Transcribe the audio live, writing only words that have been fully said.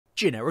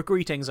Generic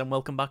greetings and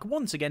welcome back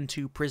once again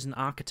to Prison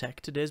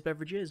Architect. Today's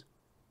beverage is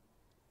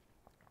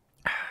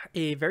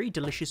a very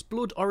delicious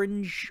blood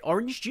orange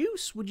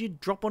juice. Would you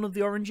drop one of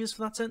the oranges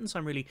for that sentence?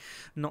 I'm really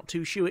not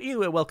too sure. Either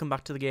way, welcome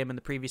back to the game. In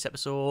the previous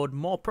episode,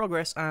 more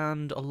progress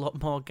and a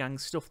lot more gang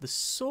stuff. There's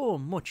so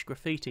much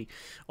graffiti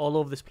all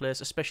over this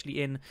place,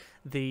 especially in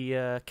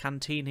the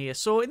canteen here.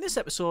 So in this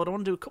episode, I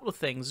want to do a couple of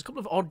things. A couple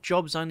of odd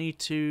jobs I need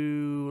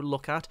to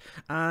look at,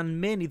 and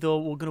mainly though,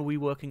 we're going to be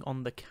working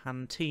on the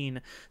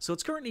canteen. So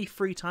it's currently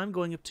free time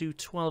going up to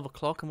 12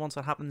 o'clock, and once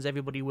that happens,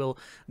 everybody will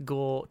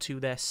go to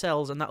their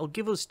cells, and that'll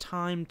give us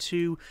time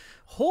to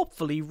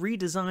hopefully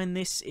redesign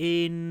this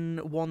in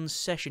one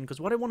session, because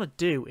what I want to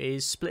do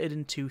is split it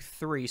into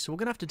three, so we're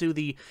going to have to do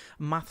the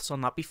maths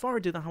on that. Before I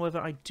do that, however,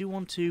 I do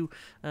want to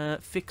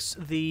fix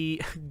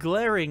the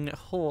glaring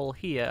hole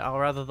here,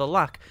 or rather the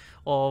lack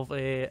of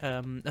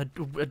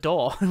a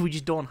door. We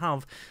just don't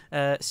have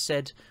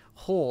said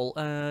hole.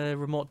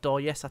 Remote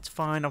door, yes, that's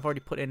fine. I've already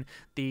put in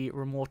the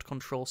remote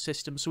control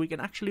system, so we can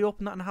actually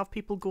open that and have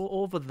people go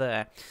over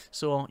there.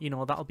 So, you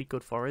know, that'll be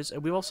good for us.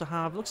 We also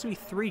have, looks to be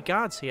 3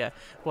 guards here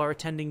who are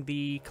attending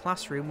the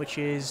classroom, which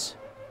is...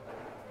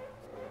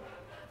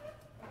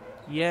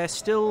 yeah,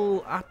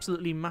 still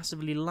absolutely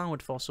massively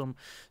loud for some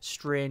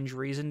strange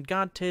reason.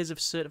 Guard taser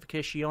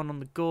certification on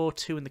the go,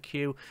 2 in the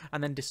queue,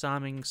 and then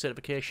disarming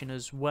certification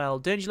as well.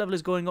 Danger level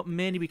is going up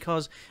mainly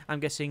because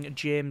I'm guessing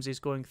James is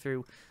going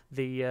through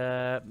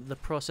the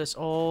process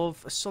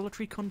of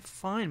solitary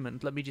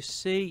confinement. Let me just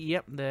see.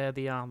 Yep, there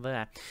they are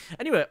there.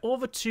 Anyway,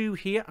 over to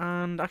here,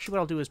 and actually what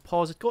I'll do is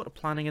pause it, go to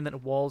planning, and then to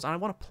walls, and I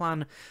want to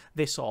plan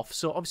this off.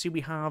 So obviously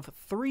we have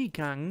 3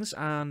 gangs,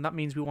 and that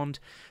means we want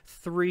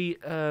 3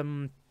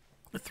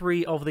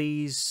 of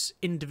these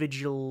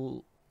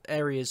individual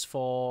areas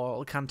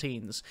for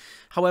canteens.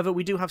 However,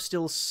 we do have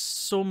still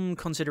some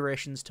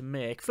considerations to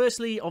make.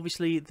 Firstly,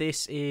 obviously,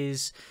 this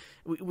is...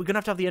 we're going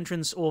to have the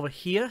entrance over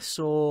here,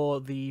 so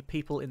the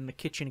people in the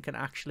kitchen can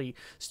actually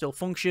still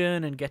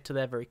function and get to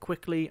there very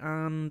quickly,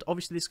 and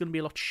obviously this is going to be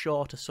a lot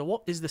shorter. So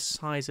what is the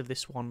size of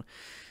this one?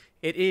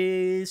 It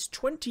is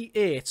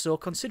 28, so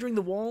considering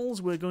the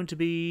walls, we're going to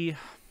be...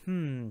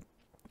 it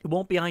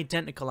won't be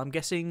identical. I'm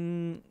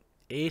guessing...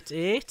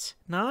 8,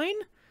 9?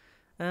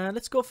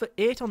 Let's go for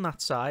 8 on that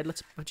side.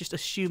 Let's just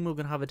assume we're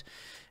going to have it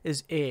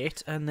as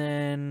 8, and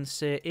then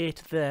say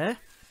 8 there.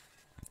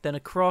 Then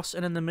across,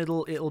 and in the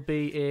middle it'll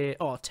be a...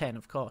 oh, 10,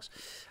 of course.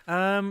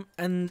 And,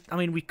 I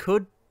mean, we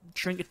could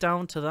shrink it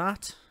down to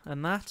that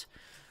and that,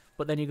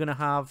 but then you're going to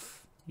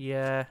have...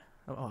 yeah...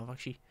 oh,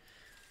 actually...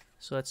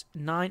 so that's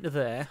 9 to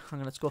there.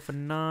 Let's go for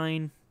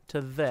 9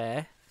 to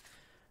there.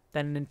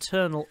 Then an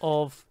internal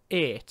of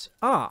 8.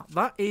 Ah,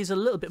 that is a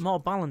little bit more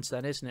balanced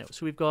then, isn't it?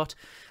 So we've got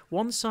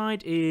one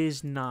side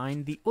is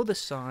 9, the other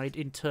side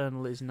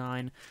internal is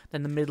 9,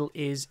 then the middle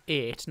is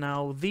 8.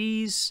 Now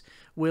these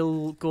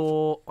will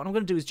go... what I'm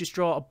going to do is just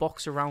draw a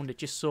box around it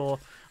just so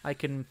I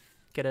can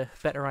get a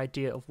better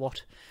idea of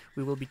what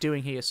we will be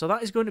doing here. So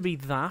that is going to be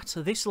that.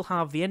 This will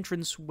have the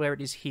entrance where it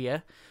is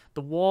here.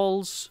 The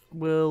walls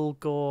will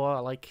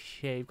go like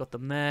here, you've got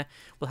them there.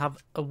 We'll have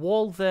a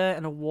wall there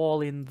and a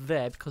wall in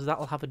there because that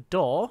will have a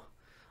door.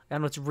 I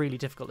know it's really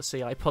difficult to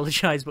see, I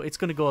apologise, but it's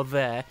going to go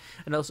there.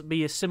 And it'll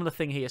be a similar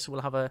thing here. So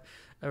we'll have a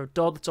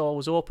door that's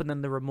always open,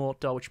 then the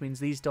remote door, which means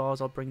these doors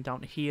I'll bring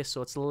down to here,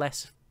 so it's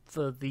less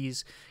for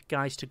these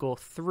guys to go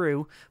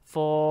through.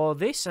 For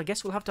this, I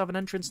guess we'll have to have an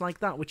entrance like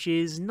that, which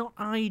is not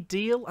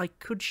ideal. I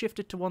could shift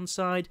it to one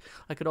side.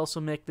 I could also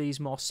make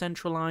these more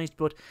centralised,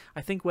 but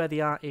I think where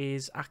they are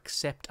is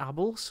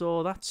acceptable,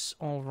 so that's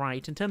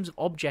alright. In terms of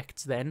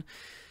objects then,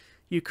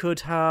 you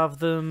could have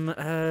them,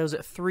 is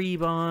it 3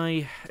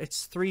 by...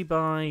 it's 3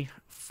 by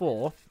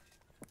 4.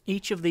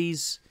 Each of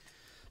these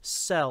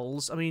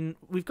cells, I mean,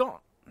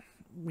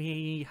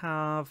 we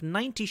have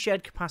 90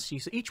 shared capacity,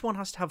 so each one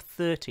has to have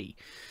 30.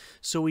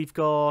 So we've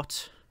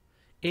got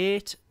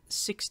 8,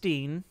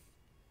 16,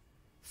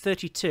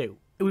 32.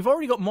 We've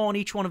already got more on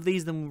each one of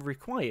these than we're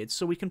required,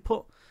 so we can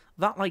put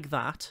that like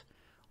that.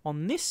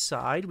 On this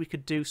side, we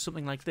could do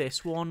something like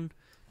this. 1,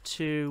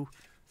 2,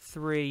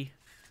 3,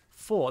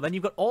 4. Then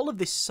you've got all of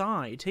this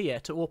side here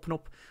to open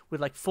up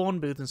with like phone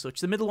booths and such.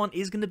 The middle one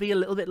is going to be a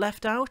little bit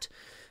left out.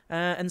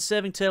 And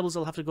serving tables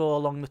will have to go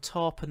along the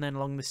top and then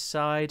along this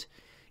side.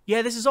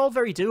 Yeah, this is all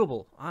very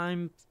doable.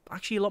 I'm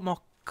actually a lot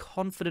more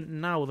confident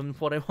now than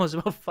what I was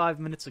about 5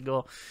 minutes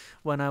ago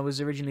when I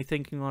was originally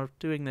thinking of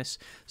doing this.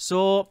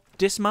 So,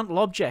 dismantle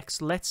objects.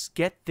 Let's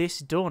get this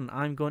done.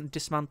 I'm going to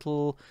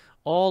dismantle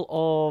all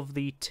of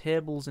the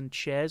tables and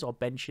chairs, or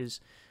benches,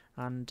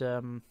 and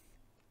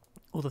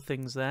other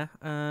things there.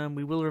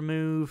 We will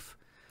remove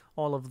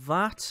all of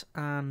that,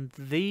 and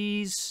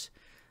these...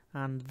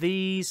 and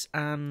these,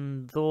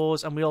 and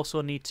those, and we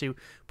also need to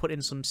put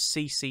in some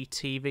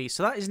CCTV.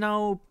 So that is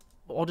now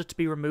ordered to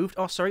be removed.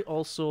 Oh, sorry,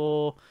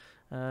 also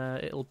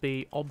it'll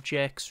be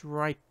objects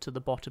right to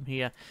the bottom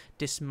here.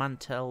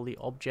 Dismantle the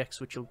objects,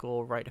 which will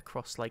go right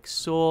across like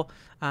so.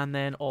 And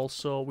then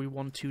also we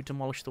want to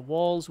demolish the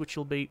walls, which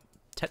will be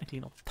technically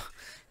not,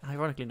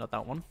 ironically not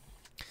that one.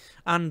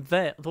 And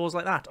there, those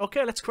like that.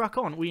 Okay, let's crack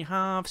on. We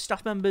have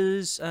staff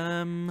members.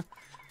 I'm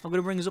going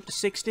to bring us up to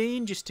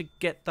 16 just to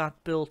get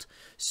that built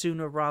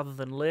sooner rather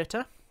than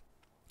later.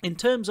 In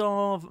terms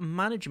of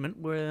management,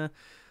 we're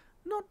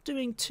not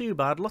doing too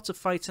bad. Lots of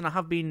fights, and I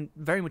have been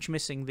very much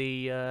missing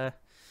the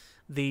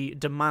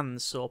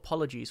demands, so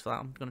apologies for that.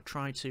 I'm going to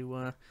try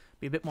to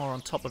be a bit more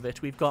on top of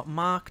it. We've got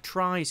Mark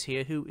Tries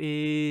here, who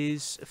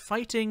is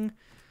fighting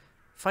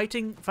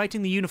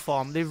the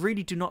uniform. They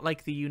really do not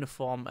like the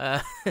uniform.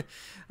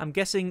 I'm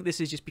guessing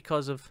this is just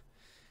because of,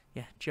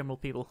 yeah, general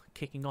people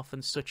kicking off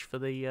and such for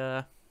the,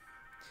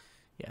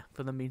 yeah,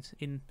 for them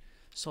in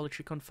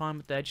solitary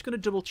confinement there. Just going to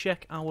double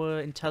check our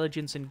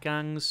intelligence and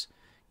gangs.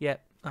 Yeah,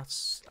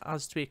 that's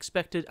as to be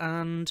expected,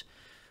 and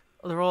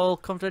they're all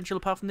confidential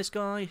apart from this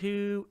guy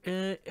who,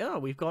 oh,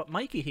 we've got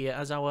Mikey here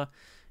as our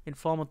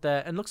informant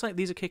there, and looks like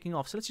these are kicking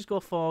off. So let's just go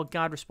for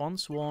guard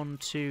response, 1,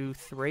 2,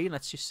 3.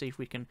 Let's just see if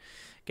we can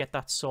get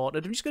that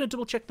sorted. I'm just going to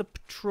double check the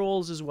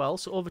patrols as well.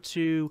 So over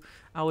to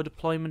our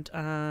deployment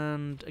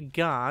and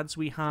guards.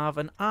 We have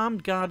an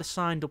armed guard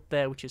assigned up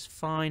there, which is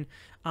fine.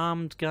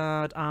 Armed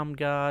guard, armed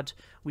guard.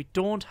 We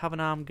don't have an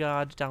armed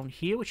guard down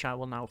here, which I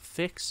will now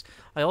fix.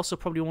 I also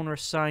probably want to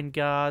assign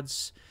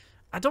guards.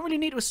 I don't really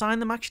need to assign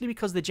them, actually,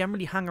 because they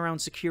generally hang around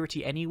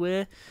security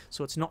anyway,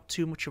 so it's not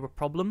too much of a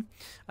problem.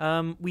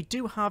 We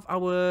do have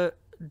our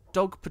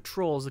dog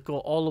patrols that go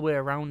all the way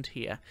around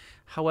here.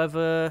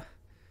 However,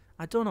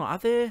 I don't know,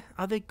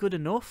 are they good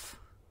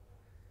enough?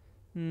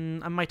 I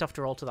might have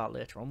to alter that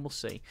later on, we'll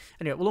see.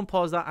 Anyway, we'll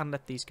unpause that and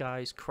let these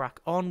guys crack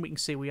on. We can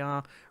see we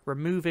are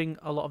removing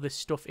a lot of this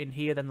stuff in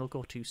here, then they'll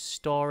go to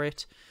store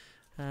it.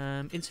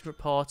 Incident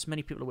reports,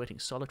 many people are waiting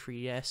solitary,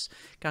 yes.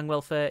 Gang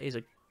welfare is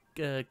a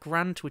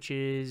grant, which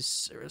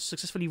is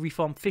successfully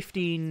reformed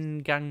 15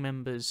 gang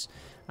members,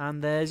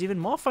 and there's even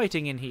more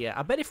fighting in here.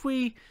 I bet if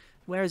we...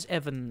 Where's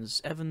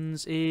Evans?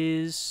 Evans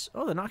is...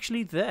 Oh, they're not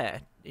actually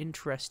there.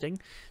 Interesting.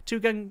 2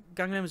 gang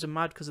members are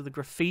mad because of the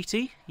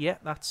graffiti. Yeah,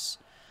 that's,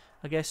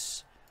 I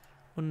guess,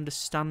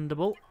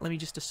 understandable. Let me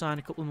just assign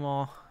a couple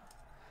more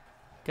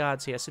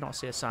guards here. So not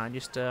say assign,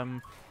 just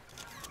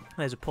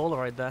there's a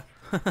Polaroid there.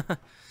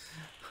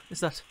 Is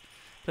that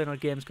playing on a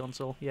games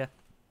console? Yeah.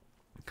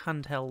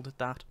 Handheld at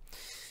that.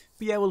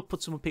 But yeah, we'll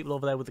put some people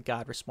over there with the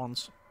guard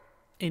response.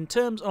 In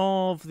terms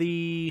of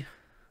the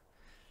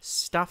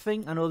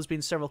staffing, I know there's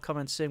been several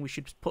comments saying we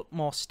should put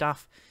more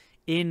staff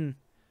in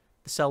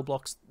the cell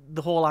blocks.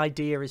 The whole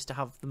idea is to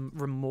have them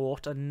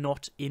remote and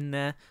not in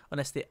there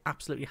unless they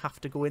absolutely have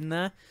to go in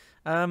there.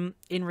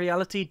 In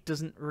reality, it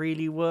doesn't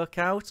really work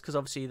out because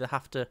obviously they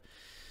have to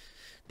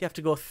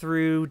go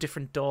through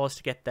different doors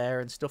to get there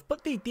and stuff.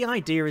 But the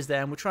idea is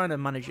there, and we're trying to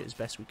manage it as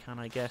best we can,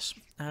 I guess.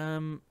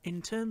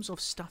 In terms of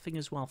staffing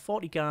as well,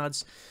 40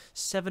 guards,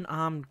 7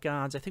 armed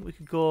guards. I think we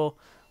could go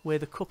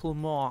with a couple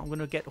more. I'm going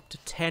to get up to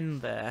 10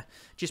 there,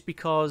 just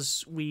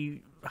because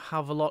we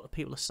have a lot of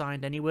people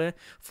assigned anyway.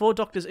 4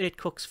 doctors, 8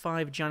 cooks,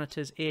 5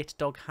 janitors, 8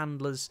 dog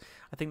handlers.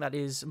 I think that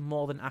is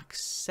more than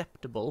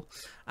acceptable.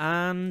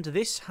 And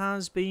this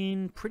has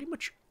been pretty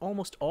much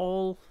almost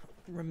all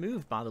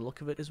removed by the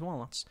look of it as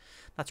well.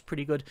 That's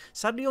pretty good.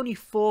 Sadly, only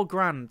 4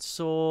 grand,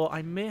 so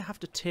I may have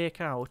to take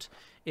out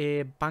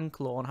a bank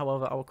loan.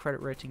 However, our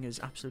credit rating is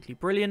absolutely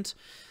brilliant,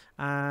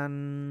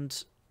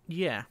 and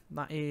yeah,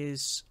 that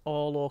is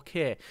all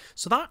okay.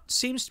 So that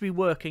seems to be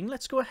working.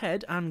 Let's go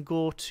ahead and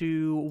go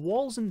to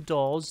walls and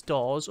doors,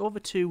 over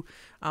to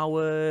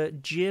our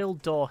jail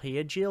door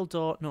here. Jail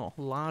door, no,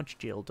 large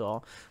jail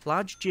door.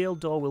 Large jail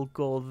door will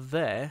go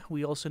there.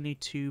 We also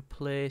need to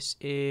place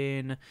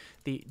in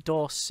the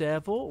door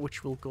servo,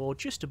 which will go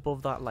just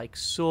above that like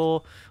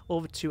so.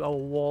 Over to our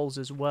walls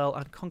as well,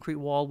 and concrete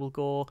wall will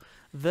go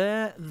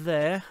there,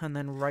 and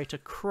then right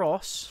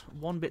across.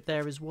 One bit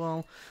there as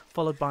well,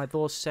 followed by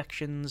those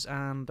sections,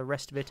 and the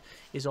rest of it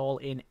is all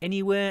in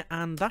anywhere,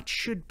 and that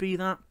should be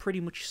that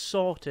pretty much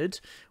sorted.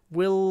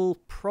 We'll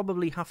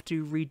probably have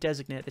to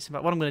redesignate this. In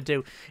fact, what I'm going to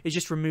do is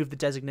just remove the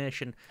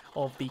designation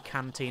of the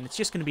canteen. It's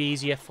just going to be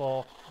easier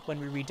for when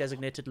we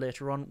redesignate it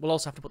later on. We'll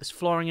also have to put this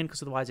flooring in,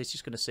 because otherwise it's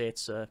just going to say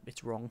it's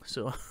wrong,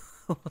 so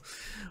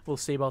we'll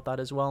see about that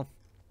as well.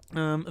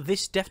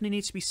 This definitely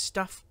needs to be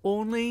staff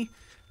only,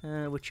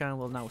 which I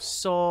will now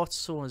sort.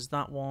 So is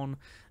that one.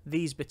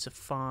 These bits are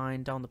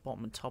fine. Down the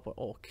bottom and top are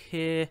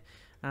okay,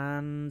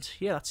 and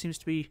yeah, that seems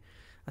to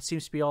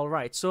be all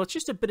right. So it's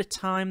just a bit of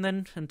time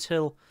then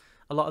until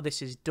a lot of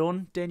this is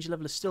done. Danger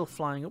level is still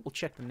flying up. We'll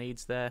check the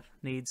needs there.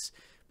 Needs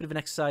a bit of an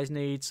exercise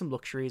need, some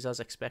luxuries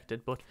as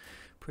expected, but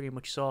pretty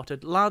much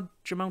sorted.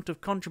 Large amount of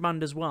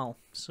contraband as well.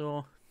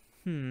 So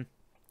we'll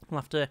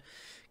have to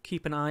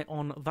keep an eye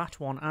on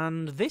that one.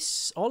 And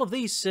this, all of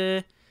these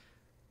say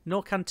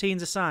no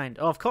canteens assigned.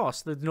 Oh, of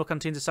course, there's no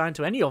canteens assigned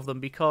to any of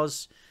them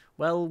because,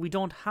 well, we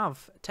don't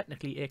have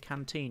technically a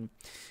canteen.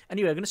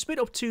 Anyway, I'm going to speed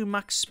up to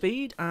max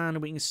speed,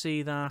 and we can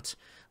see that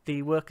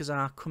the workers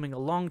are coming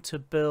along to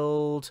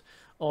build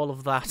all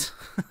of that.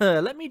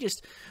 Let me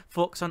just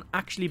focus on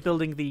actually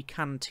building the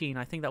canteen.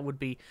 I think that would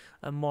be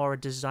a more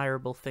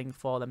desirable thing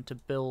for them to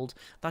build.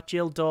 That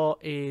jail door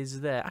is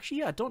there.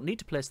 Actually, yeah, I don't need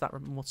to place that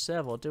remote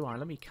servo, do I?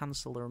 Let me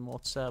cancel the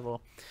remote servo.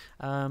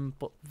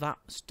 But that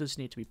does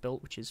need to be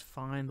built, which is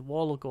fine. The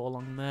wall will go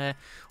along there.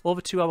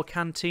 Over to our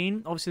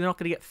canteen. Obviously, they're not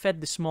going to get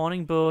fed this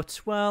morning, but,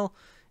 well,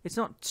 it's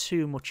not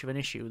too much of an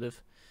issue.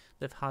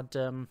 They've had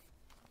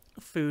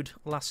food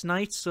last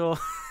night, so...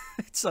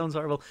 It sounds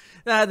horrible.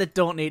 They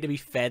don't need to be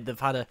fed. They've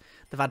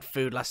had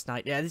food last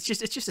night. Yeah, it's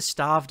just a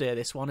starve day.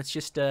 This one. It's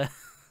just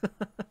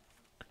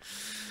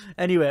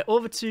Anyway,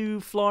 over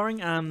to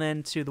flooring and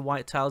then to the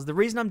white tiles. The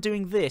reason I'm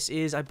doing this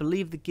is I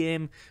believe the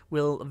game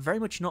will very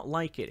much not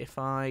like it if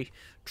I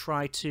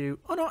try to.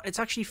 Oh no, it's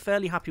actually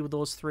fairly happy with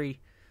those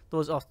three.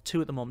 Those are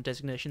two at the moment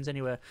designations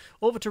anyway.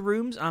 Over to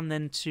rooms and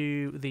then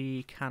to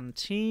the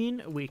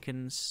canteen. We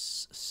can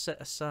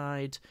set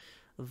aside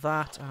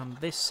that and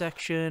this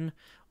section.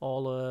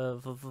 All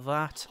of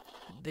that,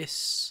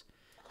 this,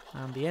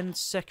 and the end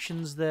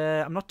sections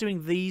there. I'm not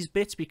doing these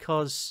bits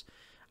because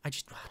I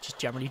just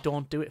generally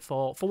don't do it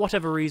for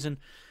whatever reason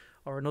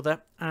or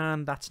another.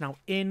 And that's now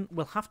in.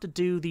 We'll have to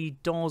do the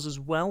doors as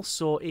well.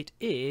 So it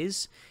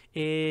is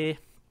a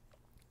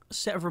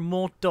set of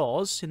remote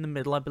doors in the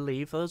middle, I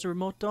believe. Those are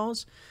remote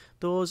doors.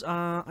 Those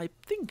are, I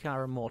think,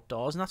 are remote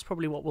doors, and that's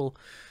probably what we'll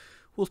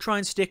try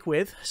and stick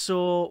with.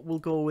 So we'll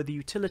go with the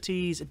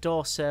utilities, a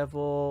door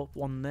servo,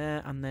 one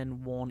there, and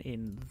then one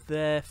in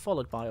there,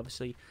 followed by,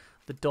 obviously,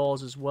 the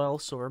doors as well.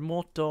 So a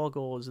remote door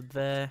goes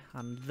there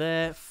and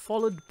there,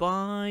 followed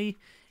by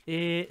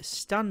a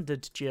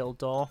standard jail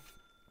door,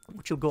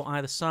 which will go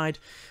either side.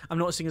 I'm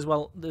noticing as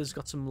well there's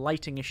got some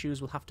lighting issues.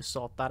 We'll have to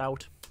sort that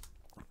out.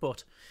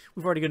 But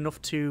we've already got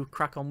enough to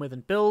crack on with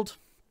and build.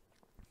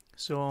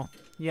 So,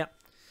 yeah.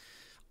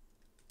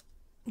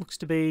 Looks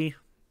to be...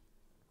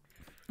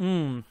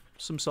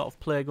 some sort of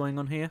play going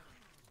on here.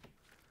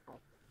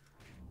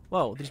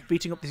 Whoa, they're just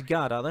beating up this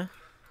guard, are they?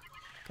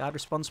 Guard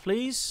response,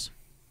 please.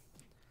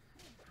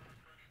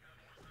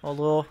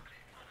 Although...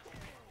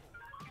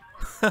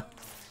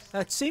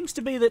 it seems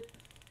to be that...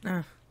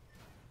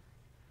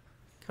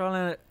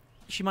 Carolina,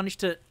 she managed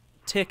to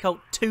take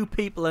out 2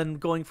 people and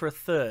going for a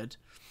 3rd.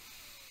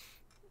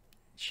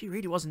 She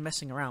really wasn't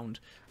messing around.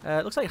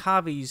 It looks like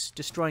Harvey's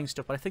destroying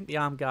stuff, but I think the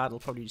armed guard will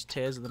probably just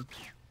taser them.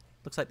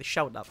 Looks like they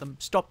shouted at them.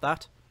 Stop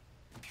that.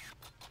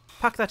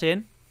 Pack that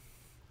in.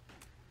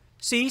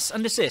 Cease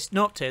and desist.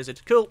 No,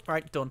 tasered. Cool.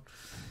 Right, done.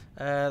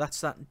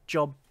 That's that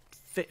job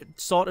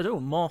sorted.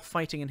 Oh, more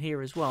fighting in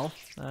here as well.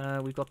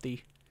 We've got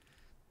the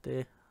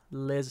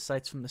laser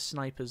sights from the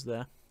snipers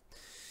there.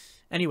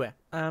 Anyway,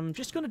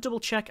 just going to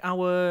double check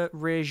our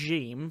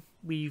regime.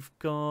 We've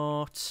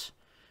got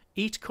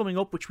eat coming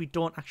up, which we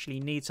don't actually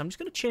need. So I'm just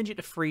going to change it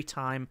to free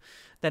time.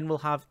 Then we'll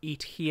have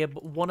eat here.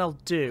 But what I'll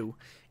do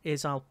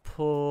is I'll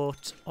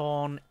put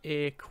on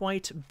a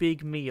quite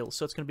big meal.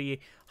 So it's going to be a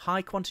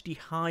high quantity,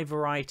 high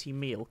variety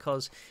meal.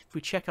 Because if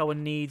we check our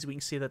needs, we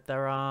can see that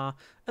there are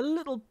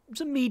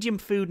some medium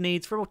food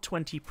needs for about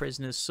 20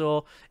 prisoners.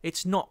 So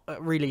it's not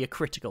really a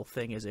critical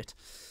thing, is it?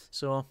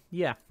 So,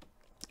 yeah.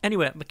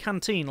 Anyway, the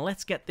canteen,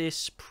 let's get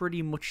this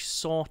pretty much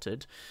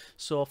sorted.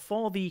 So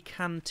for the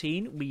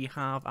canteen, we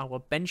have our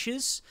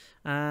benches,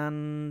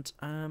 and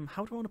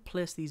how do I want to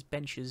place these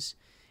benches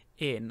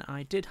in?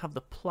 I did have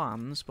the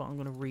plans, but I'm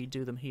going to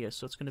redo them here.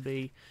 So it's going to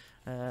be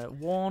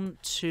 1,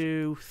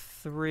 2,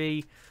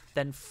 3,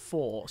 then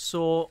 4.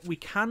 So we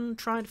can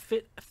try and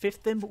fit a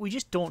 5th in, but we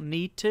just don't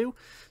need to.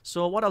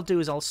 So what I'll do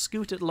is I'll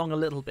scoot it along a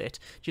little bit,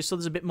 just so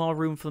there's a bit more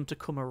room for them to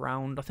come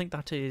around. I think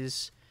that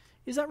is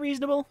that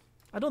reasonable?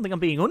 I don't think I'm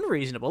being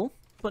unreasonable,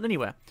 but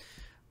anyway,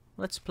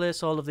 let's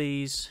place all of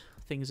these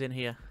things in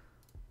here.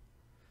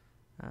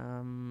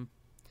 I'm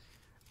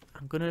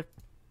gonna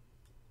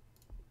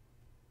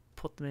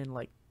put them in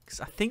like,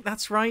 'cause I think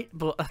that's right,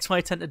 but that's why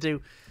I tend to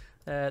do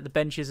the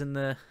benches and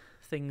the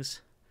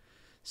things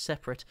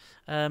separate.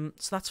 So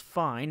that's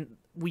fine.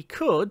 We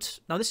could,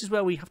 now this is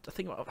where we have to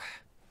think about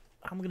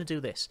how I'm gonna do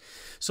this.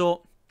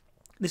 So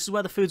this is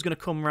where the food's gonna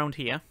come around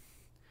here.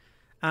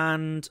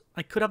 And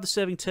I could have the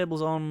serving tables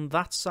on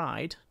that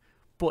side,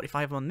 but if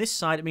I have them on this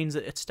side, it means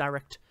that it's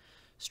direct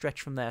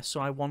stretch from there. So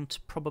I want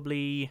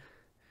probably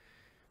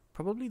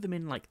them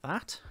in like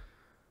that.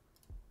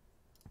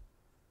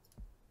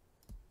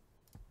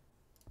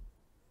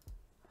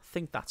 I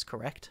think that's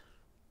correct.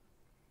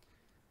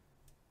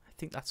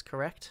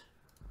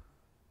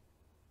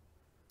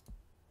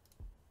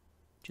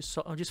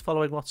 I'm just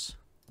following what's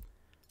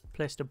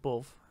placed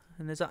above.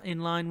 And is that in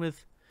line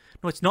with...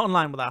 No, it's not in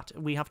line with that.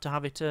 We have to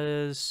have it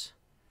as...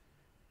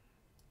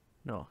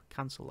 No,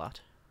 cancel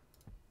that.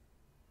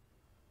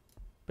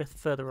 Bit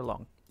further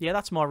along. Yeah,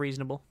 that's more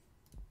reasonable.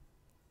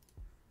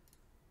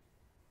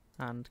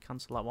 And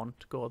cancel that one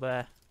to go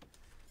there.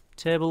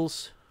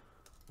 Tables.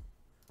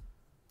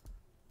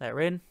 They're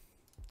in.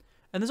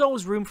 And there's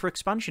always room for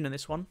expansion in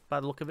this one, by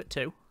the look of it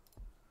too.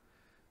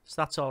 So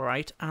that's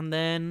alright. And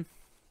then...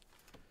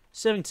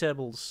 Serving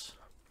tables.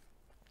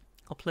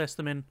 I'll place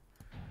them in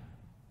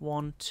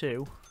 1,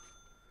 2,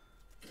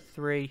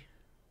 3,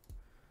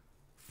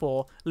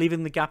 4,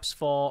 leaving the gaps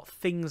for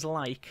things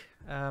like,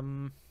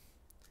 well,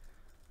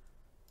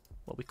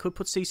 we could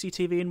put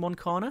CCTV in one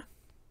corner.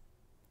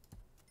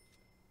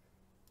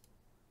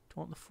 Do you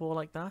want the 4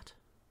 like that?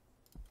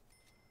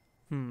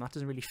 That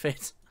doesn't really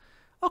fit.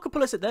 I could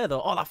place it there,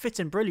 though. Oh, that fits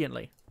in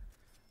brilliantly.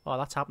 Oh,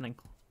 that's happening.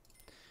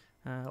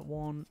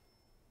 1,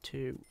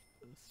 2,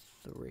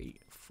 3,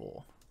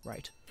 4.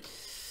 Right.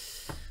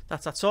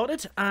 That's that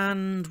sorted.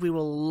 And we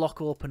will lock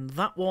open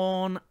that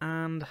one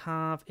and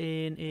have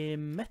in a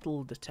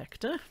metal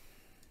detector.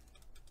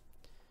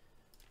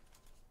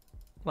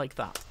 Like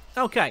that.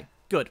 Okay,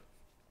 good.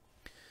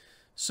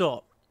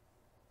 So,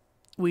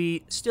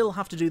 we still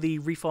have to do the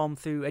Reform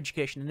Through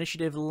Education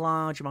Initiative.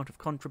 Large amount of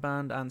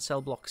contraband and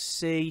cell block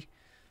C.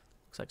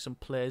 Looks like some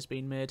players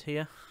being made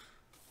here.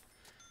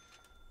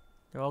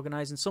 They're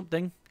organising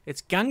something.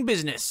 It's gang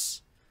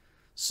business.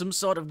 Some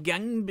sort of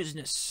gang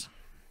business.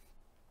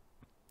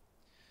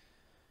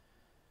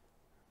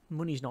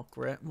 Money's not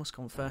great, must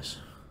confess.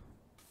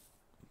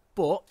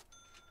 But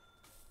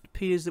it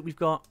appears that we've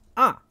got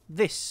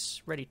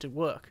this ready to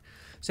work.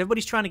 So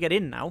everybody's trying to get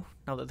in now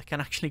that they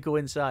can actually go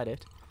inside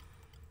it.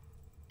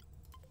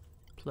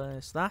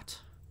 Place that.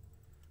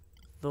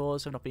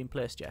 Those have not been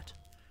placed yet.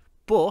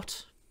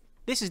 But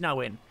this is now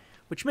in,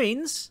 which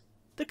means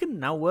they can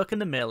now work in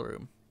the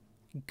mailroom.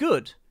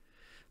 Good.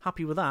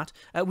 Happy with that.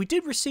 We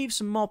did receive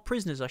some more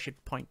prisoners, I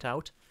should point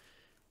out.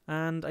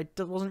 And I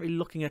wasn't really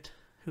looking at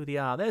who they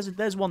are.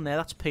 There's one there,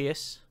 that's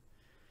Pierce.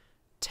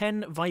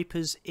 10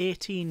 Vipers,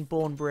 18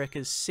 Bone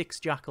Breakers, 6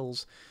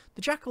 Jackals.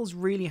 The Jackals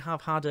really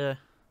have had an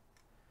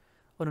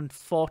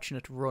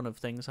unfortunate run of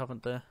things,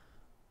 haven't they?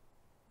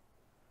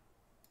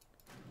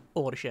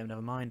 Oh, what a shame,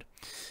 never mind.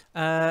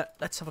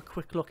 Let's have a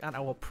quick look at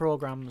our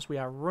programs. We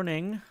are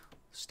running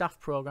staff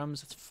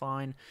programs, that's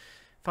fine.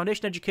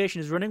 Foundation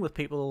education is running with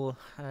people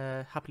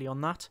happily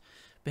on that.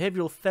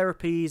 Behavioural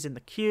therapy is in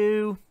the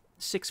queue.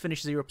 6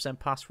 finish 0%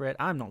 pass rate.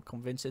 I'm not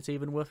convinced it's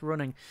even worth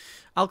running.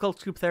 Alcohol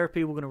group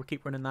therapy, we're going to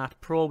keep running that.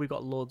 Pro, we've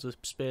got loads of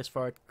space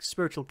for it.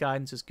 Spiritual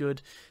guidance is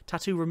good.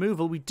 Tattoo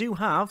removal, we do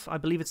have, I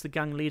believe it's the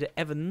gang leader,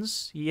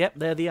 Evans. Yep,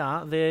 there they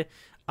are. They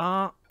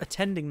are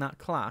attending that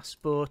class,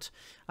 but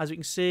as we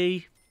can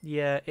see,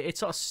 yeah, it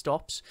sort of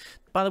stops.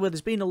 By the way,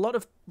 there's been a lot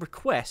of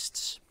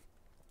requests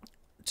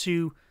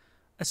to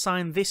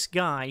assign this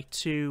guy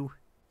to,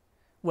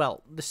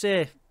 well, they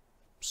say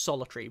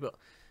solitary,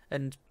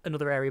 and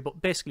another area,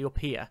 but basically up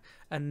here.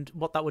 And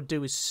what that would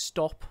do is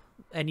stop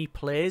any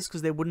players,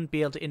 because they wouldn't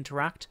be able to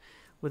interact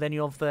with any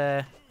of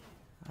their...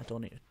 I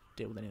don't need to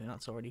deal with anything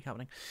that's already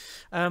happening.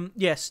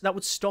 Yes, that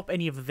would stop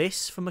any of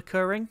this from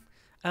occurring.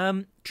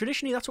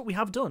 Traditionally, that's what we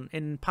have done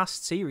in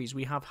past series.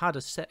 We have had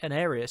an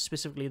area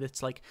specifically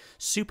that's like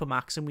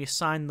Supermax, and we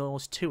assign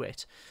those to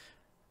it.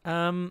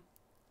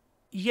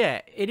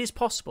 Yeah, it is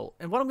possible.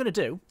 And what I'm going to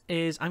do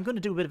is I'm going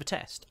to do a bit of a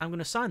test. I'm going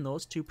to assign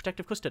those to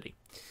protective custody,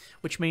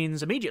 which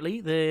means immediately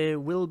they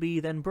will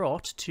be then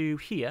brought to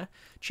here.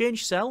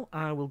 Change cell.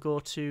 I will go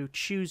to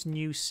choose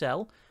new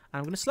cell. And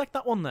I'm going to select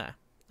that one there.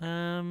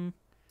 I've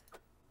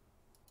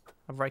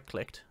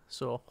right-clicked,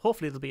 so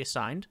hopefully they'll be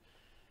assigned.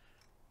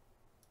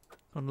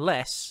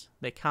 Unless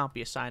they can't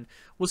be assigned.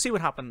 We'll see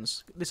what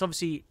happens. This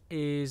obviously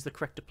is the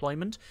correct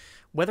deployment.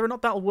 Whether or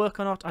not that'll work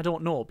or not, I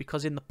don't know,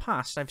 because in the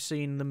past I've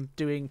seen them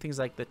doing things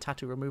like the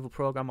tattoo removal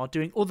program or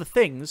doing other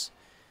things.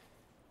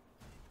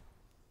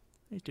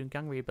 He's doing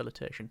gang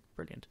rehabilitation.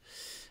 Brilliant.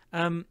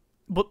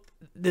 But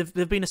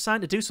they've been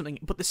assigned to do something,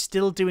 but they're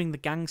still doing the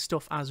gang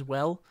stuff as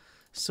well.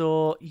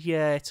 So,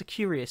 yeah, it's a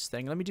curious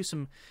thing. Let me do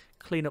some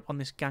cleanup on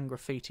this gang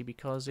graffiti,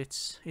 because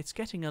it's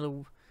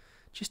getting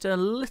just a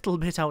little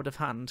bit out of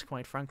hand,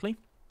 quite frankly.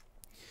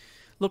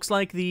 Looks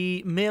like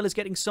the mail is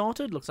getting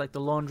sorted. Looks like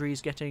the laundry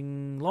is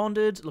getting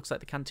laundered. Looks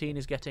like the canteen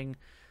is getting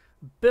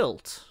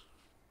built.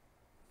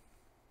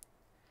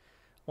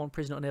 One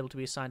prisoner unable to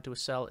be assigned to a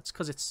cell. It's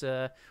because it's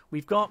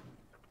we've got,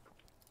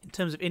 in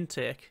terms of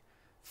intake,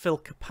 fill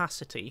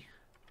capacity,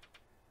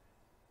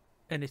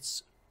 and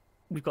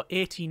we've got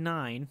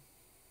 89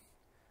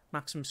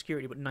 maximum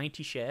security, but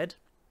 90 shared.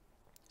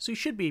 So you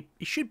should be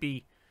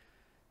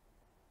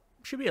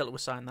able to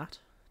assign that,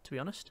 to be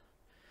honest,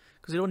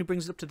 because it only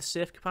brings it up to the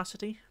safe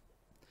capacity.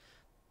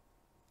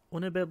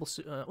 Unavailable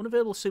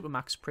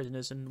Supermax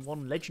prisoners and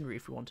 1 legendary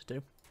if we want to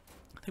do.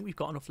 I think we've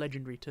got enough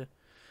legendary to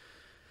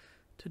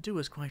do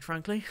us, quite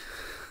frankly.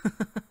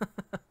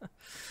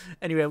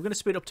 Anyway, we're going to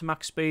speed up to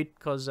max speed,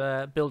 because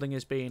building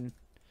has been...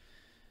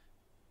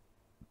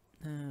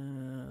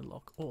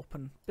 lock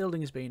open.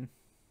 Building has been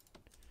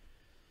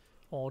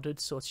ordered,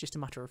 so it's just a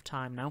matter of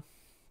time now.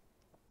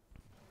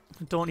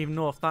 I don't even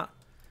know if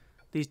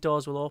these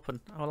doors will open.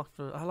 I'll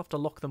have to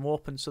lock them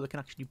open so they can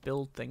actually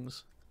build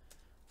things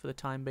for the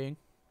time being.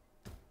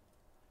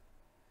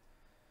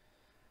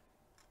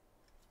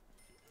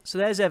 So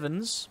there's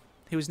Evans,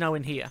 who is now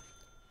in here.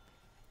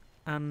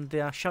 And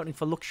they are shouting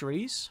for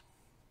luxuries.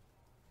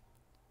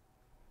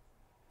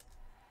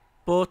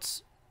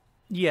 But,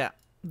 yeah,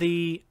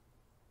 the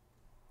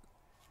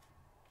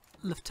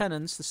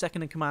lieutenants, the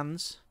second in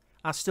commands,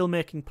 are still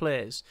making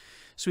plays.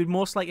 So we'd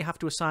most likely have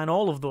to assign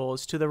all of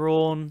those to their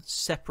own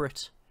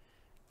separate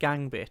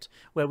gang bit,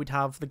 where we'd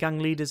have the gang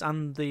leaders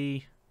and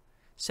the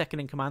second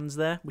in commands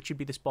there, which would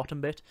be this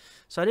bottom bit.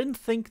 So I didn't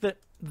think that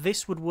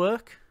this would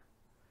work,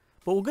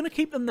 but we're going to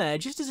keep them there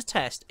just as a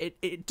test.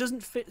 It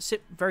doesn't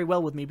sit very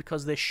well with me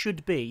because they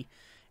should be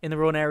in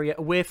their own area,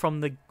 away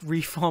from the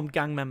reformed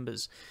gang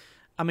members.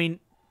 I mean,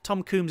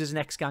 Tom Coombs is an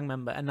ex-gang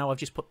member, and now I've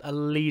just put a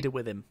leader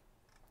with him.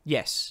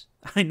 Yes,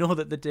 I know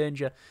that the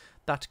danger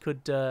that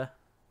could the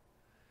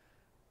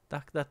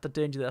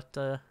danger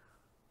that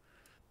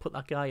put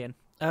that guy in.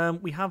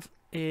 We have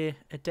a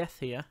death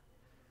here,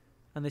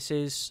 and this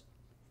is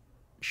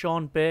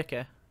Sean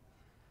Baker.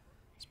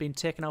 It's been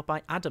taken out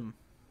by Adam.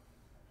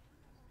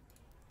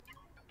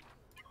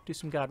 Do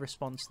some guard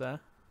response there.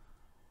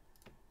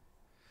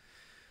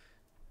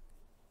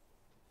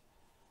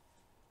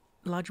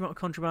 Large amount of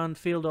contraband.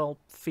 Field all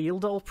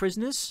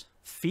prisoners.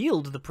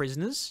 Field the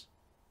prisoners.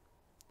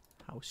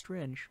 How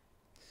strange.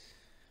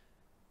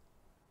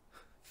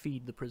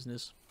 Feed the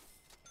prisoners.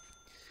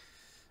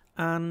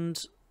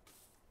 And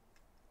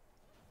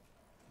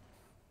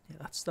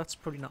yeah, that's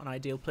probably not an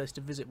ideal place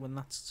to visit when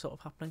that's sort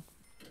of happening.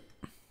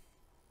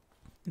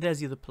 There's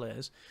the other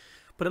players,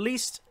 but at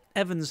least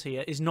Evans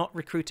here is not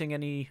recruiting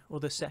any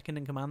other second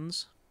in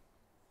commands.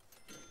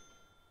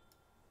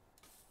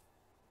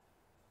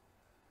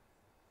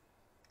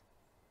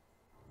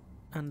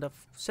 And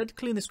I've said to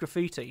clean this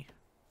graffiti,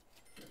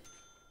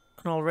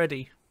 and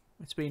already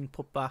it's been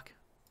put back.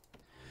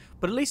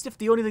 But at least if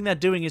the only thing they're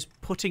doing is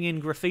putting in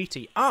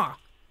graffiti... Ah!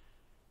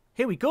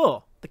 Here we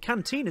go! The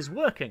canteen is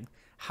working.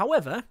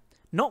 However,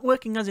 not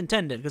working as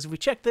intended, because if we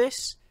check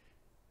this...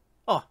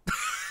 Oh!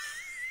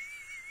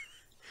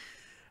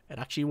 It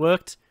actually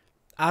worked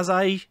as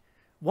I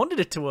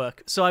wanted it to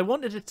work. So I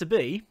wanted it to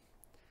be,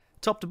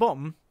 top to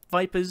bottom,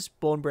 Vipers,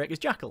 Bonebreakers,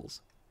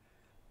 Jackals.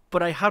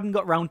 But I hadn't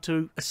got round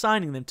to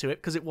assigning them to it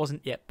because it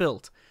wasn't yet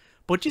built.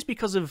 But just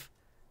because of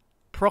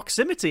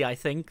proximity, I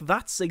think,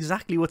 that's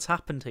exactly what's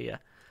happened here.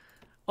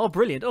 Oh,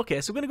 brilliant.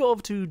 Okay, so we're going to go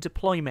over to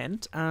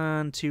deployment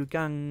and to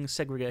gang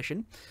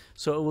segregation.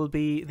 So it will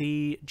be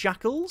the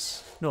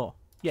Jackals. No.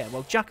 Yeah,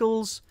 well,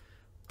 Jackals,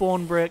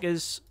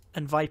 Bonebreakers,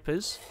 and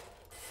Vipers.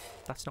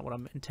 That's not what I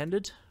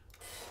intended.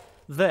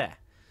 There.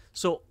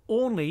 So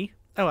only...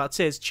 Oh, it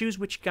says choose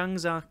which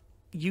gangs are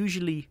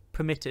usually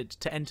permitted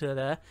to enter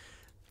there.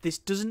 This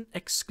doesn't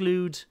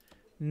exclude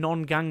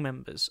non-gang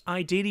members.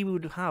 Ideally, we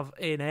would have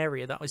an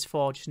area that is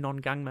for just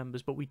non-gang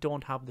members, but we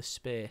don't have the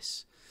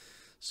space.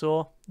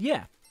 So,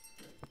 yeah.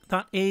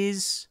 That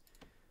is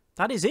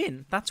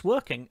in. That's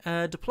working.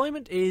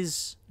 Deployment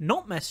is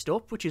not messed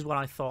up, which is what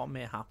I thought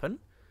may happen,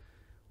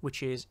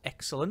 which is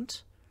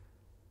excellent.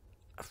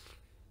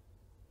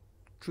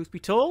 Truth be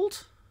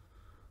told,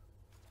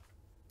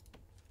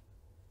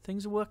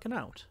 things are working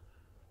out.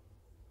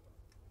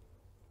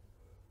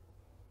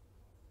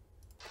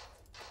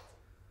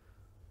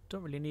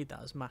 Don't really need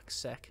that as max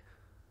sec.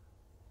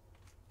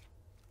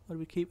 Or do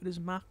we keep it as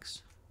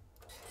max?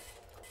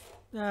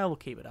 Yeah, we'll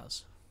keep it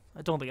as.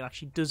 I don't think it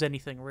actually does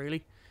anything,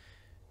 really,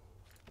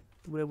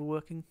 the way we're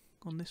working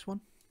on this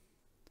one.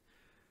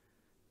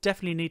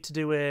 Definitely need to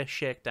do a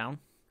shakedown.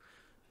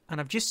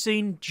 And I've just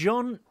seen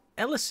John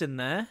Ellison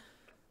there.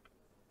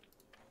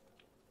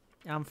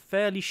 I'm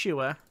fairly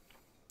sure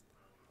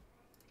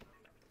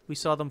we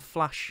saw them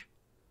flash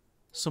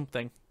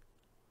something.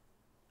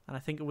 And I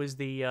think it was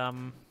the... I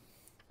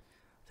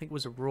think it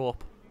was a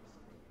rope.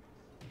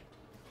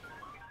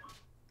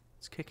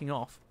 It's kicking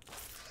off.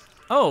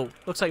 Oh,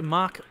 looks like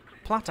Mark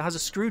Platter has a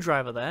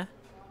screwdriver there.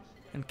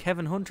 And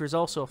Kevin Hunter is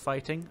also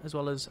fighting, as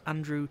well as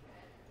Andrew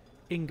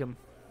Ingham.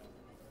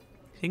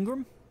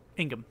 Ingram?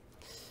 Ingham.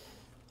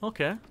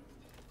 Okay.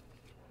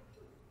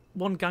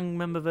 One gang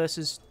member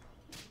versus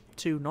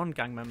two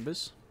non-gang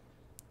members.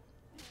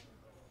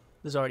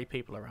 There's already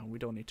people around. We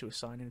don't need to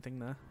assign anything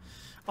there.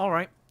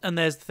 Alright, and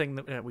there's the thing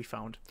that we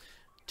found.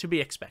 To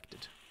be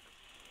expected.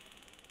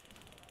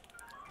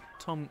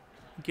 Tom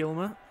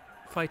Gilmer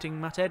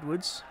fighting Matt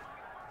Edwards.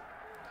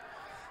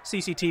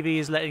 CCTV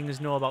is letting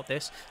us know about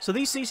this. So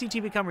these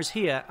CCTV cameras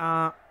here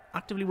are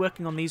actively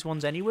working on these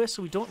ones anyway,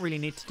 so we don't really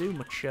need to do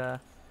much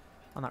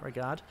on that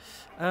regard.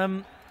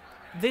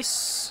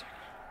 This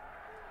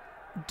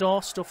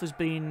door stuff has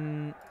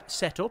been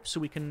set up, so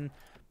we can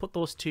put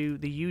those to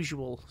the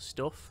usual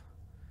stuff.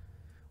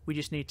 We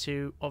just need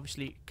to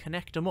obviously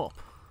connect them up.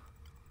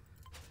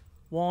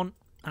 1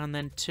 and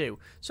then 2.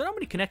 So how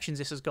many connections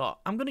this has got?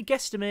 I'm going to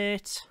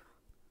guesstimate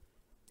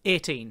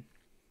 18.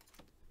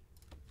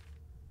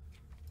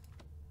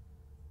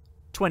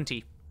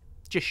 20.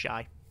 Just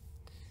shy.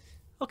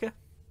 Okay,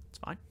 it's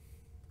fine.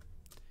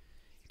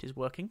 It is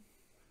working.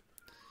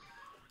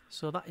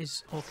 So that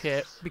is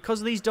okay. Because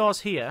of these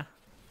doors here,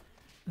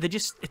 they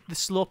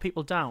slow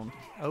people down.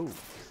 Oh.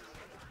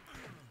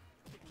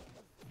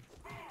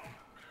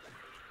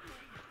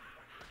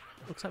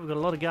 Looks like we've got a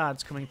lot of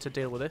guards coming to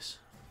deal with this.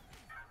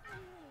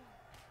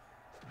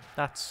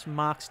 That's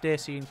Mark,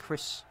 Stacey, and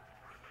Chris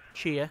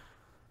Cheer.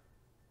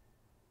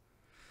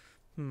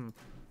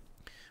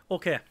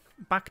 Okay,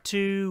 back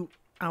to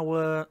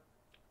our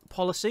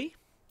policy,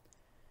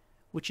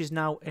 which is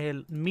now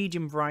a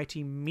medium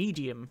variety,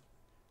 medium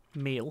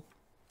meal.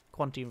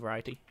 Quantity and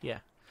variety, yeah.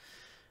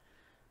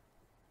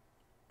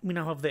 We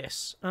now have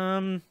this.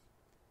 I'm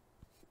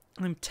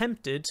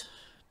tempted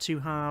to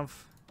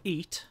have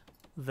eat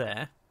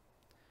there.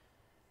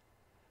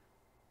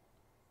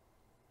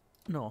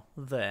 No,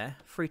 there.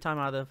 Free time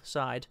either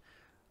side.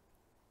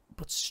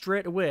 But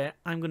straight away,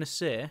 I'm going to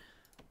say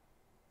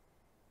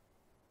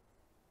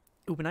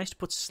it would be nice to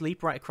put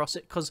sleep right across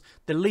it, because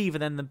they leave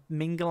and then they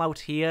mingle out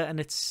here, and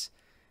that's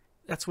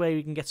where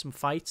you can get some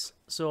fights.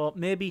 So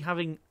maybe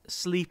having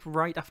sleep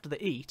right after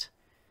the eat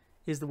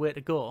is the way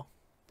to go.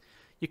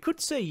 You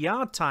could say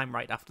yard time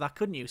right after that,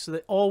 couldn't you? So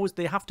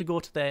they have to go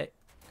to their...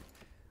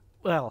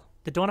 Well,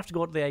 they don't have to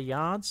go to their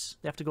yards.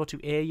 They have to go to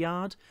a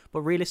yard.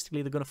 But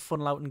realistically, they're going to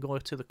funnel out and go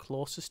to the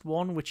closest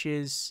one, which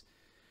is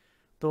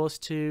those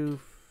two.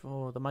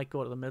 Oh, they might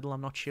go to the middle.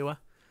 I'm not sure.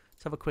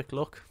 Let's have a quick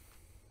look.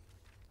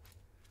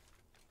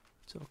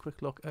 What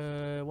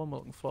am I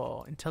looking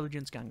for?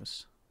 Intelligence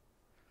gangs.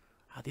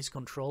 These are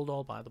controlled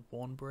all by the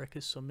bone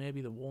breakers, so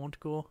maybe they won't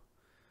go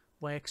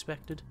where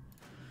expected.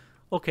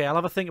 Okay, I'll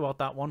have a think about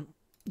that one.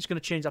 I'm just going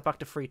to change that back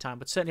to free time,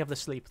 but certainly have the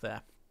sleep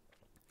there.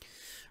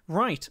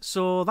 Right,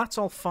 so that's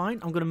all fine.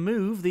 I'm going to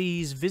move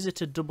these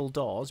visitor double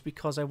doors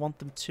because I want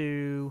them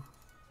to...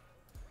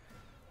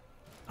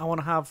 I want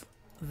to have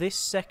this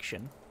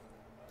section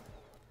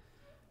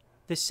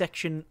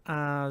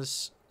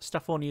as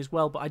staff only as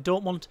well, but I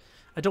don't want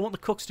the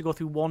cooks to go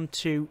through 1,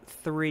 2,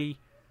 3,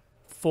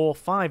 4,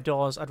 5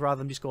 doors. I'd rather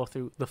them just go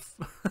through the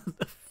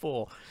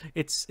 4.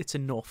 It's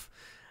enough.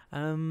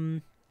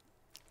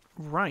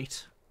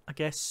 Right, I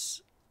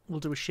guess we'll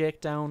do a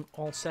shakedown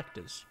all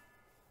sectors.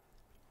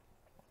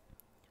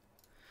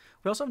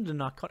 We also haven't done a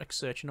narcotics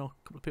search. I know a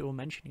couple of people were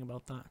mentioning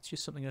about that. It's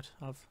just something that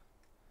I've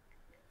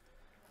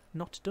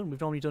not done.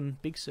 We've normally done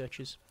big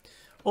searches.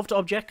 Over to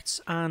objects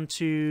and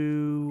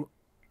to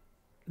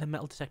the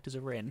metal detectors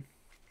are in.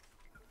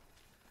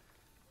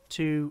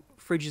 To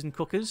fridges and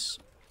cookers.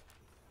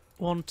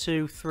 1,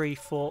 2, 3,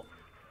 4.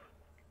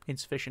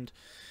 Insufficient.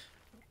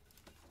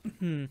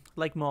 I'd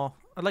like more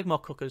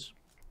cookers.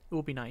 It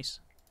would be nice.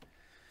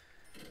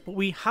 But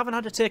we haven't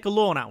had to take a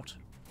loan out,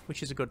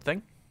 which is a good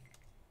thing.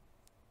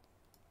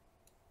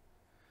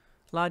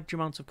 Large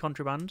amounts of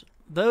contraband.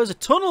 There's a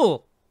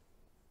tunnel!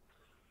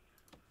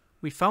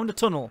 We found a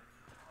tunnel.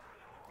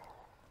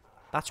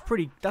 That's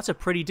a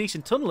pretty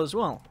decent tunnel as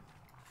well.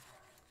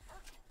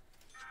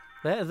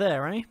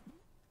 There,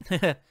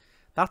 eh?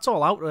 That's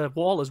all out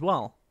wall as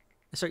well.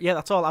 So yeah,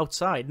 that's all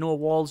outside. No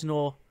walls,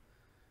 no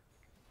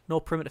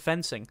perimeter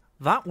fencing.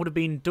 That would have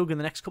been dug in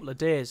the next couple of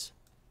days.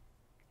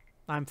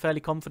 I'm fairly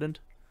confident.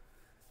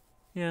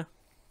 Yeah.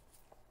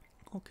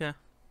 Okay.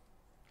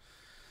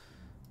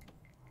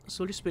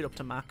 So we'll just speed up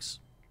to max.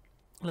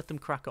 Let them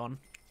crack on.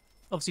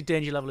 Obviously,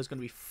 danger level is going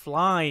to be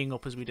flying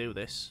up as we do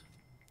this,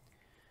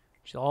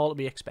 which is all to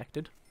be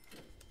expected.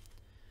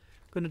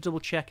 Going to double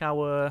check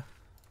our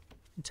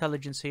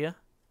intelligence here.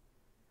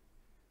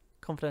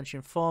 Confidential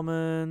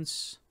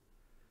informants.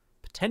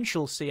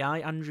 Potential CI,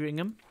 Andrew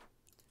Ingham.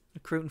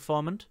 Recruit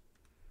informant.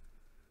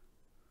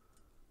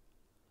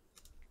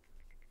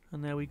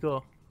 And there we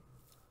go.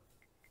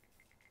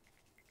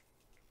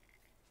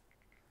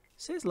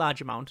 It says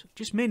large amount.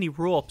 Just mainly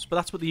ropes, but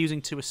that's what they're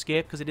using to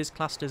escape because it is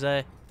classed as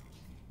a...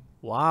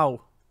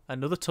 Wow.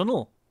 Another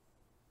tunnel.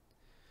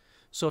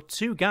 So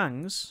 2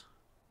 gangs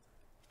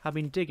have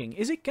been digging.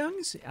 Is it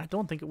gangs? I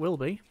don't think it will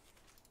be.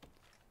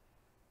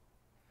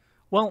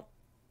 Well,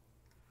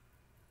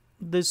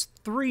 there's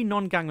 3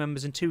 non-gang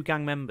members and 2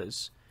 gang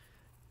members.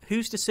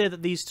 Who's to say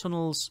that these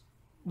tunnels,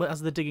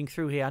 as they're digging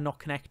through here, are not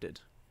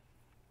connected?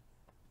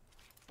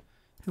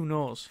 Who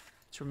knows?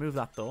 Let's remove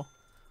that though.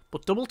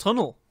 But double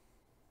tunnel.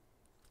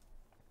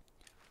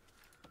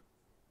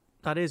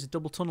 That is a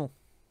double tunnel.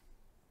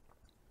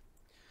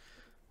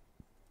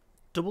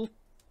 Double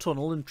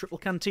tunnel and triple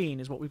canteen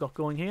is what we've got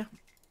going here.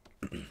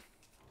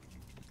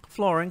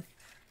 Flooring.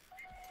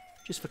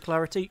 Just for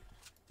clarity.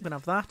 I'm going to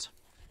have that.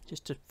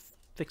 Just to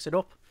fix it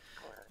up.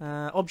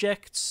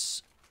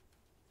 Objects.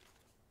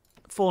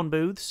 Phone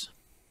booths.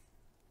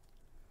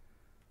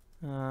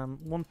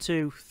 1,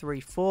 2,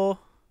 3, 4.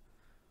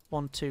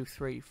 1, 2,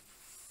 3,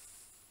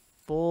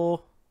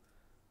 4.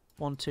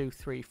 1, 2,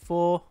 3,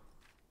 4.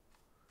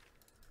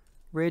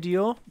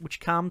 Radio, which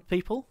calmed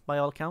people, by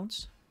all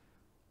accounts.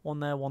 1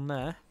 there, 1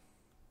 there.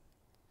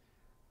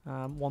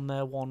 1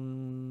 there,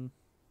 1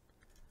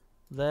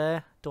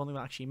 there. Don't think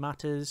that actually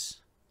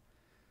matters.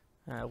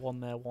 1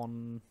 there,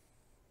 1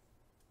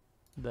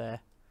 there.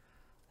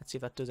 Let's see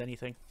if that does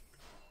anything.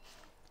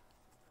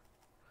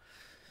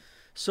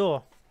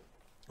 So,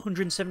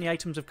 170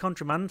 items of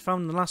contraband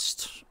found in the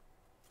last,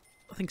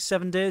 I think,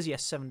 7 days.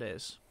 Yes, 7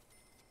 days.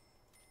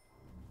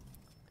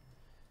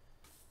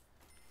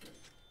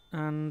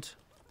 And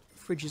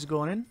fridges are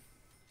going in.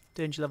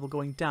 Danger level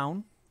going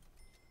down.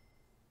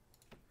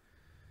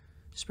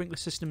 Sprinkler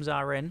systems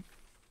are in.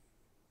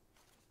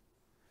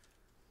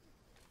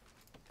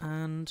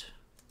 And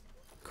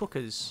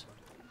cookers.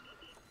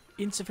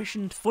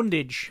 Insufficient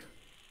fundage.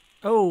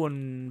 Oh,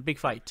 and big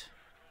fight.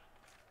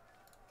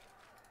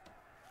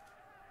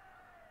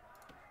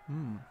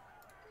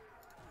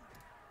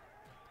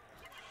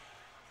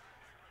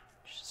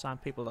 Just assign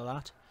people to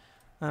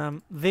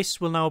that. This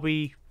will now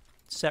be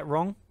set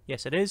wrong.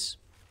 Yes, it is.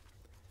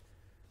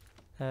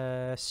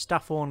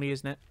 Staff only,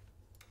 isn't it?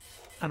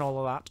 And all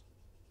of that.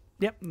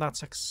 Yep,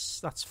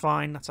 that's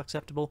fine. That's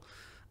acceptable.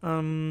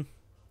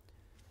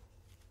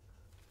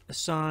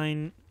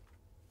 Assign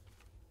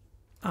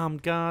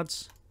armed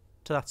guards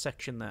to that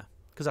section there,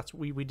 because that's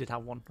we did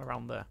have one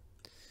around there.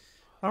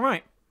 All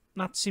right,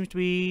 that seems to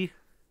be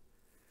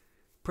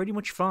pretty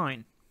much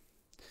fine.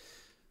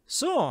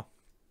 So,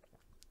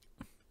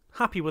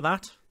 happy with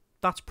that.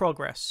 That's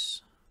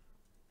progress.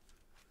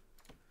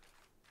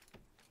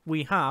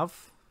 We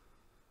have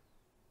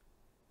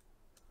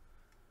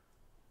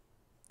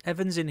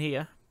Evans in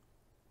here.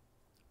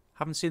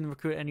 Haven't seen them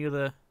recruit any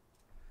other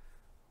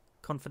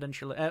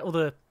confidential,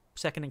 other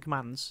second in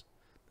commands.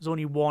 There's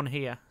only one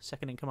here,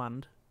 second in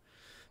command.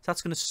 So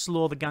that's going to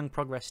slow the gang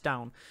progress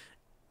down.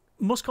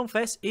 Must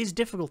confess, is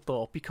difficult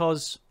though,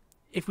 because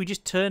if we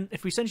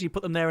essentially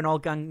put them there and all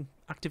gang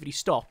activity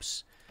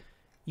stops,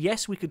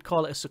 yes, we could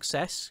call it a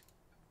success,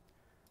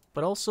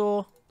 but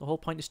also the whole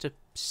point is to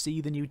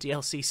see the new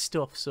DLC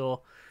stuff,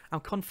 so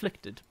I'm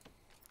conflicted.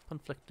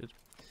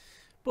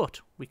 But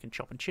we can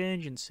chop and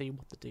change and see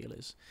what the deal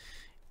is.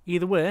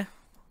 Either way,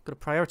 I've got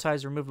to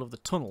prioritise the removal of the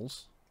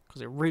tunnels,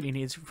 because it really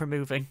needs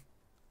removing.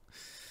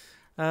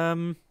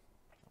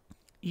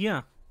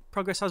 Yeah,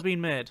 progress has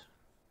been made.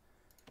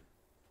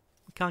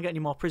 We can't get any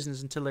more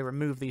prisoners until they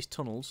remove these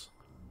tunnels.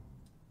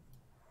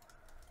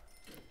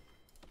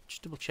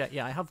 Just double check.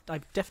 Yeah,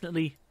 I've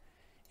definitely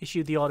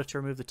issued the order to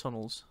remove the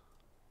tunnels.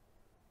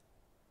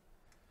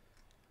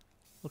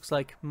 Looks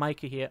like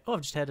Micah here. Oh,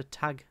 I've just had a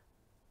tag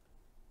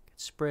get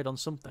sprayed on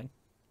something.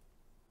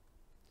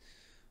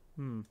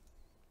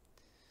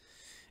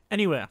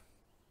 Anyway,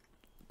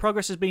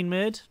 progress has been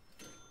made.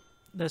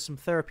 There's some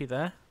therapy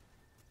there.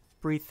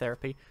 Breathe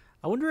therapy.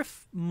 I wonder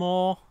if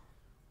more...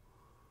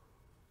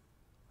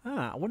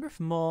 I wonder if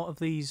more of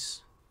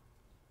these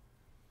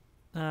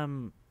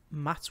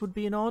mats would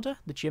be in order.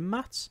 The gym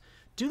mats.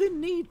 Do they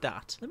need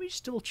that? Let me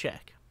just double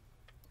check.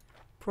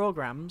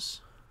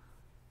 Programs.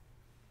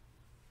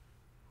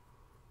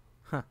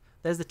 Huh.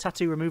 There's the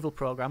tattoo removal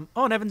program.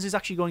 Oh, and Evans is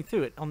actually going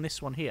through it on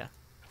this one here.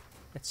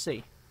 Let's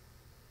see.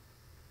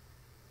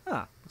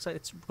 Looks like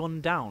it's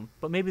gone down.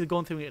 But maybe they're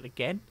going through it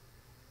again.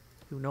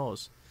 Who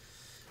knows?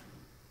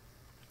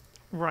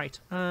 Right.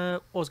 I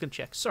was going to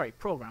check. Sorry,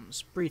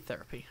 programs. Breathe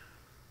therapy.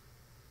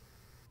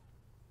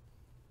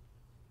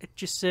 It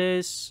just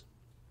says,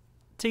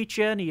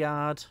 teacher in a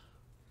yard.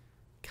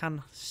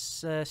 Can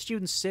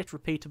students sit?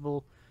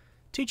 Repeatable.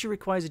 Teacher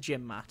requires a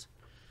gym mat.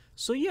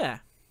 So yeah.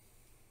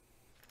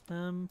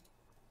 Gym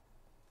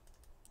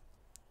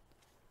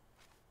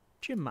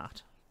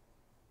mat.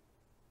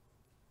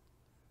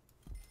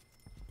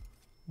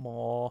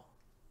 More.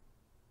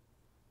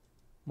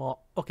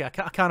 Okay, I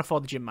can't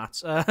afford the gym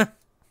mats.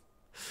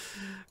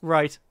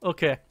 Right,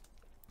 okay.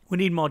 We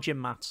need more gym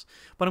mats.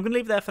 But I'm going to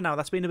leave it there for now.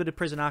 That's been a bit of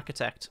Prison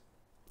Architect.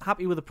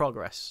 Happy with the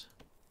progress.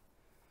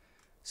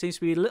 Seems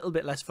to be a little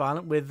bit less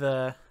violent with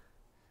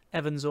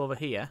Evans over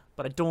here.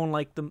 But I don't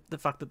like the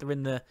fact that they're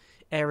in the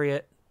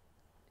area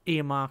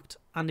earmarked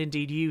and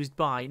indeed used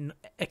by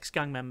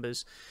ex-gang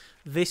members.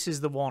 This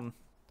is the one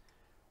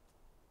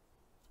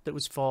that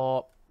was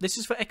for... This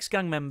is for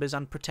ex-gang members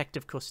and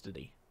protective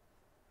custody.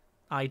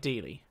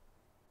 Ideally.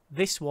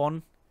 This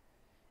one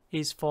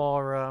is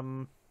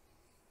for...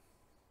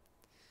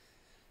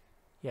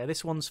 yeah,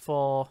 this one's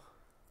for...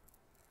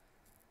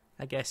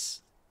 I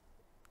guess...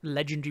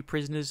 legendary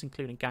prisoners,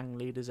 including gang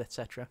leaders,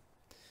 etc.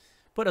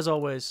 But as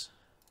always,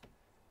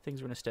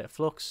 things are in a state of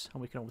flux,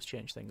 and we can always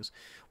change things.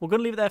 We're going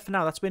to leave it there for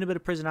now. That's been a bit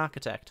of Prison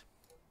Architect.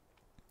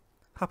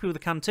 Happy with the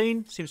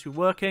canteen. Seems to be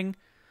working.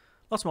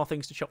 Lots more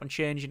things to chop and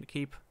change and to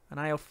keep an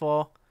eye out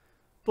for.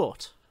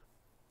 But,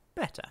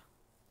 better.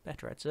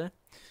 Better, I'd say.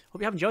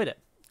 Hope you have enjoyed it.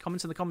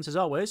 Comments in the comments as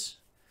always.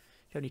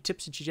 If you have any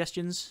tips and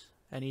suggestions,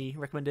 any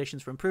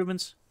recommendations for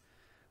improvements,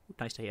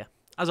 nice to hear.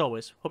 As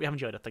always, hope you have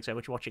enjoyed it. Thanks very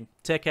much for watching.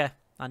 Take care,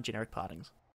 and generic partings.